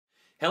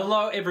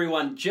Hello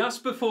everyone,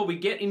 just before we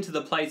get into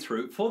the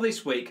playthrough for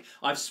this week,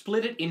 I've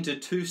split it into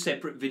two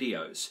separate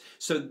videos.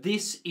 So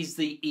this is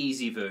the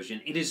easy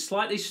version. It is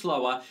slightly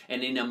slower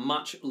and in a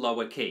much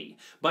lower key.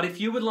 But if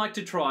you would like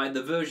to try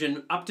the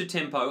version up to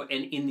tempo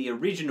and in the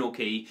original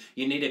key,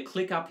 you need to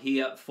click up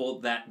here for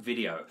that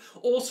video.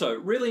 Also,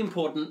 really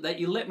important that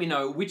you let me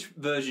know which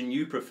version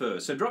you prefer.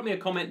 So drop me a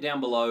comment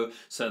down below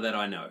so that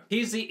I know.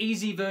 Here's the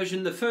easy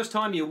version. The first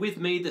time you're with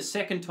me, the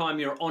second time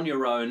you're on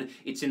your own.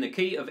 It's in the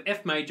key of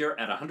F major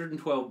at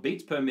 112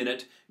 beats per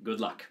minute.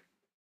 Good luck.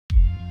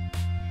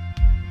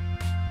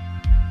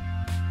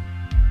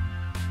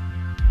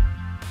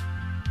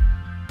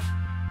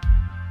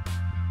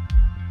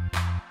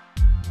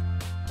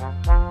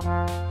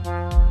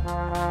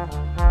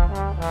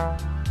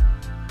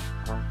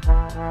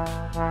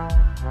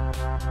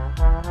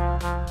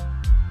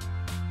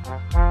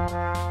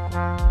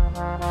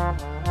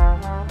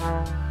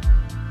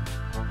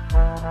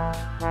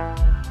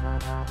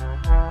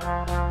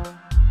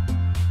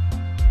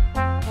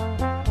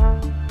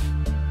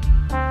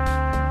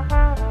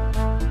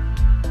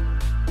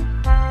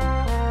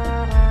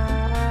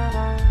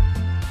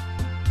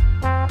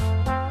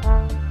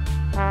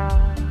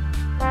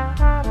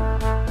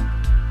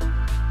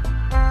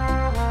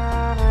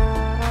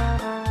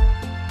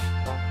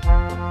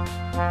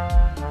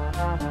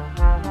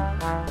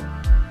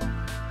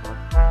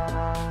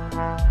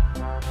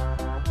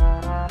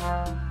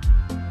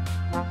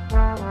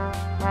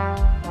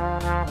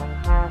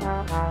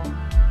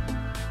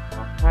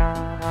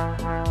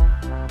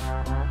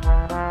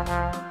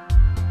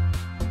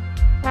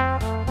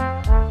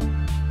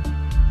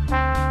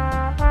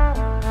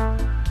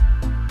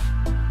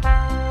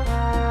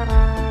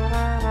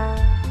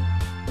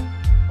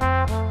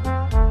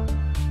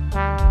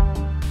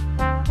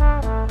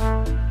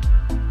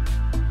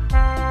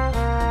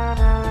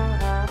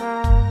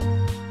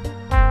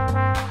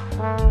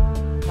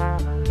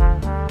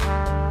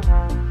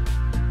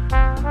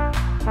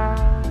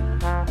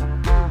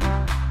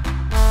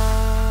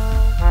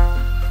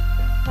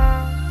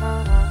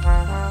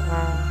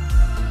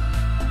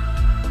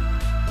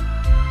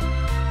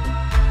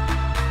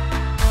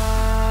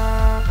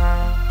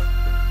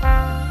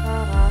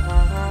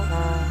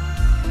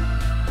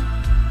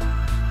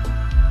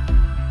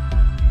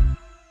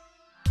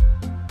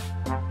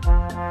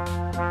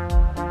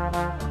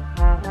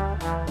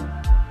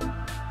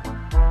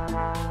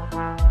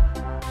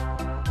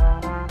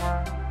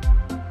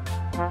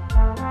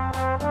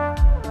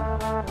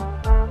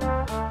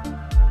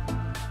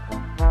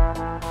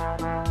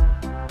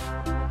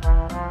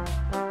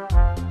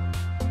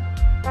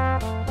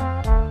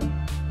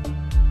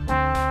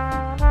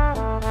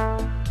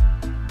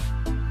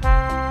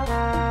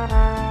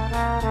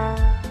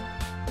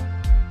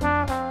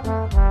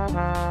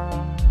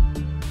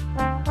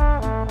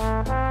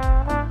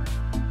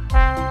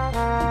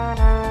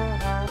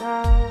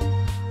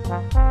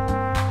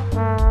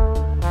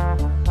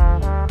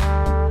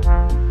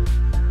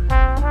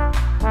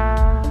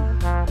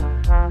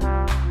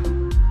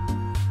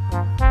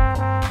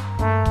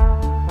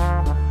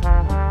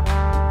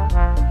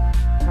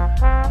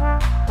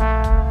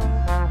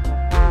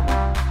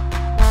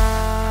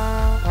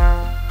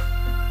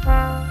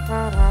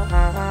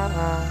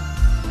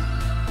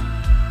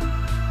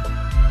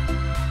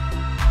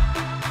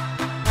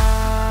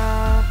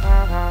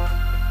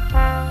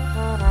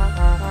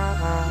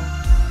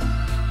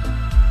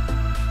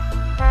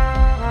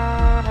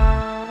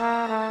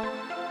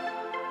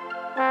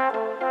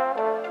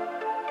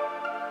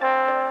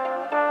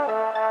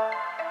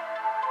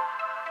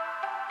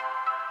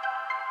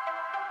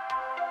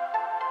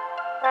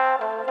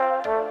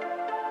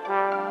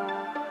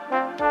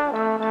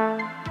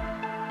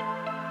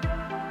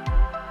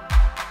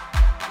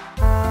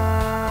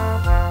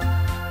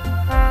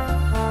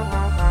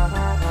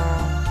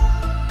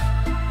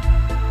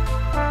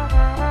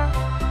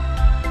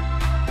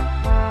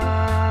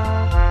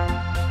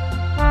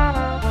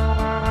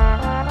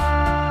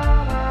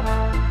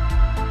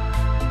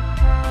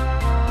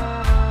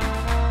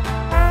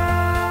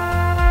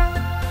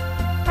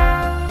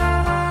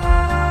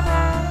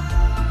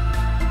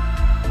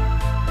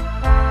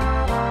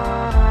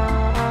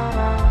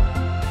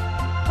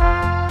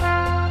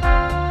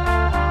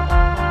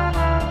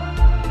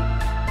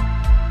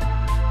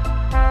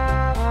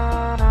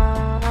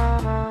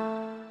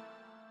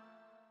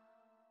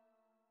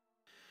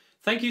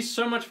 Thank you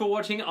so much for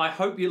watching. I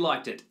hope you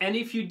liked it. And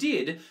if you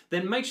did,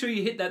 then make sure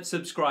you hit that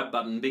subscribe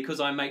button because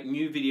I make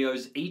new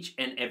videos each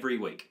and every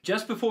week.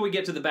 Just before we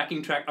get to the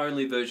backing track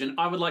only version,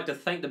 I would like to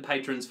thank the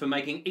patrons for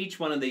making each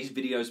one of these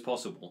videos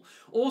possible.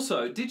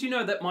 Also, did you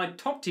know that my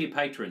top tier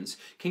patrons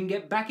can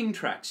get backing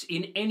tracks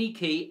in any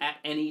key at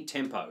any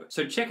tempo?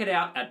 So check it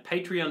out at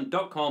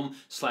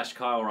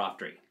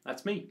patreon.com/KyleRaftery.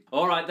 That's me.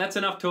 Alright, that's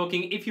enough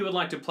talking. If you would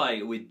like to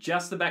play with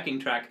just the backing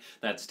track,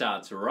 that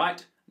starts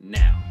right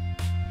now.